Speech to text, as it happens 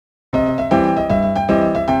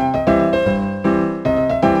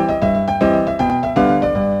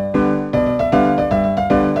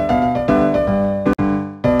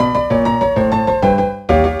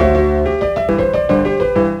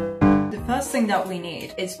thing that we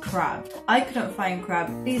need is crab. I couldn't find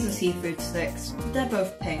crab. These are seafood sticks. They're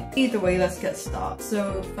both pink. Either way, let's get started.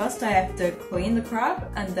 So first I have to clean the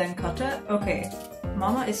crab and then cut it. Okay,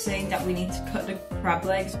 Mama is saying that we need to cut the crab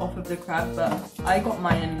legs off of the crab, but I got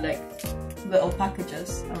mine in like little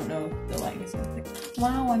packages. I don't know if the light is something.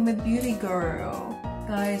 Wow, I'm a beauty girl.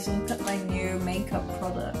 Guys, look at my new makeup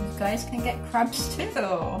product. You guys can get crabs too.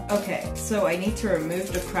 Okay, so I need to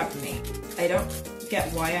remove the crab meat. I don't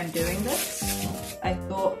get why I'm doing this. I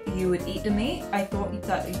thought you would eat the meat. I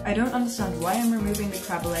don't understand why I'm removing the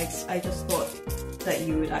crab legs. I just thought that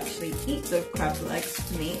you would actually eat the crab legs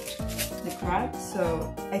meat. The crab,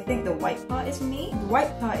 so I think the white part is meat. The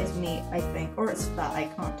white part is meat, I think, or it's fat, I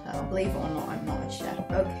can't tell. Believe it or not, I'm not a chef.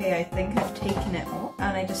 Okay, I think I've taken it off,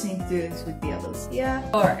 and I just need to do this with the others. Yeah.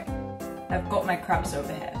 Alright, I've got my crabs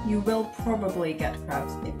over here. You will probably get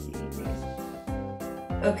crabs if you eat these.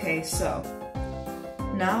 Okay, so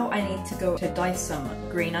now I need to go to dice some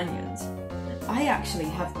green onions. I actually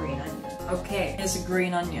have green onions. Okay, here's a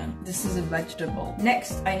green onion. This is a vegetable.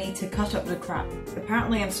 Next, I need to cut up the crab.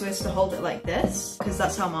 Apparently I'm supposed to hold it like this, because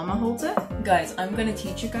that's how Mama holds it. Guys, I'm gonna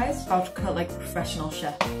teach you guys how to cut like a professional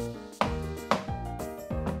chef.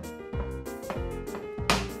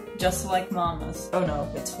 Just like Mama's. Oh no,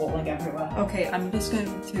 it's falling everywhere. Okay, I'm just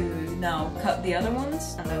going to now cut the other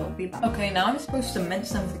ones, and I will be back. Okay, now I'm supposed to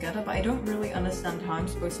mince them together, but I don't really understand how I'm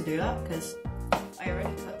supposed to do that, because I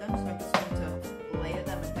already cut them, so I'm just going to layer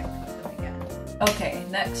them and then cut them again. Okay,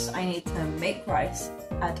 next I need to make rice,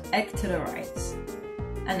 add egg to the rice,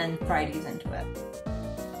 and then fry these into it.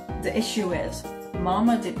 The issue is,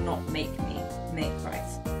 Mama did not make me make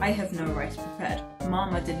rice. I have no rice prepared.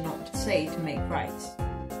 Mama did not say to make rice.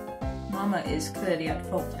 Mama is clearly at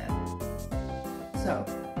fault here. So,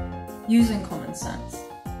 using common sense,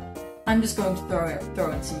 I'm just going to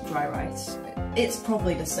throw in some dry rice. It's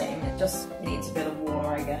probably the same, it just needs a bit of water,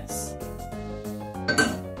 I guess.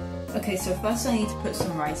 Okay, so first I need to put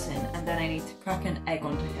some rice in, and then I need to crack an egg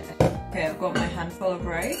onto here. Okay, I've got my handful of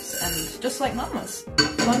rice, and just like Mama's.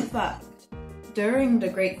 Fun fact, during the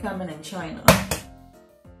Great Famine in China,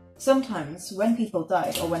 sometimes when people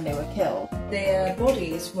died or when they were killed, their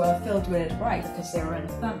bodies were filled with rice because they were in a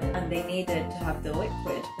famine and they needed to have the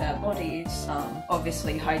liquid. Their bodies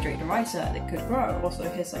obviously hydrate the rice so that it could grow. Also,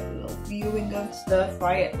 here's like a little viewing gun. Stir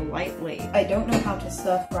fry it lightly. I don't know how to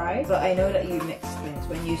stir fry, but I know that you mix things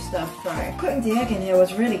when you stir fry. Putting the egg in here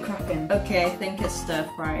was really cracking. Okay, I think it's stir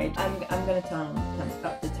fried. I'm gonna turn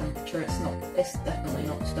up the temperature. It's definitely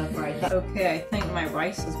not stir fried. Okay, I think my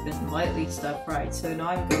rice has been lightly stir fried, so now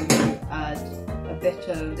I'm going to add a bit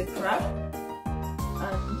of the crab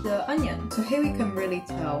and the onion. So here we can really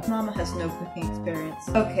tell Mama has no cooking experience.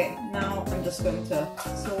 Okay, now I'm just going to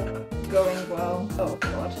salt going well. Oh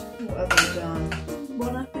god, what have I done?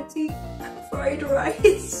 Bon appetit! Fried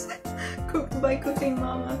rice! Cooked by Cooking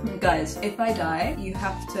Mama. Guys, if I die, you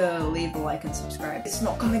have to leave a like and subscribe. It's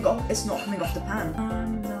not coming off the pan.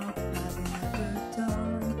 I'm not having a good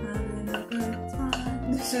time,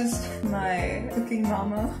 This is my Cooking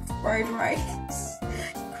Mama fried rice.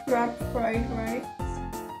 Crab fried rice.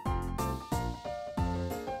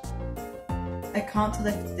 I can't tell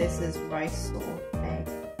if this is rice or egg.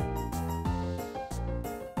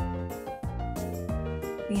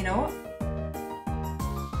 But you know what?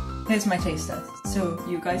 Here's my taste test. So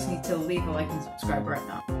you guys need to leave a like and subscribe right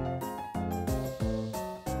now.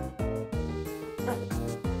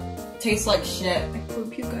 Tastes like shit. I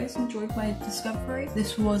hope you guys enjoyed my discovery.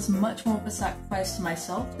 This was much more of a sacrifice to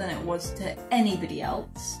myself than it was to anybody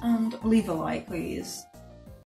else. And leave a like, please.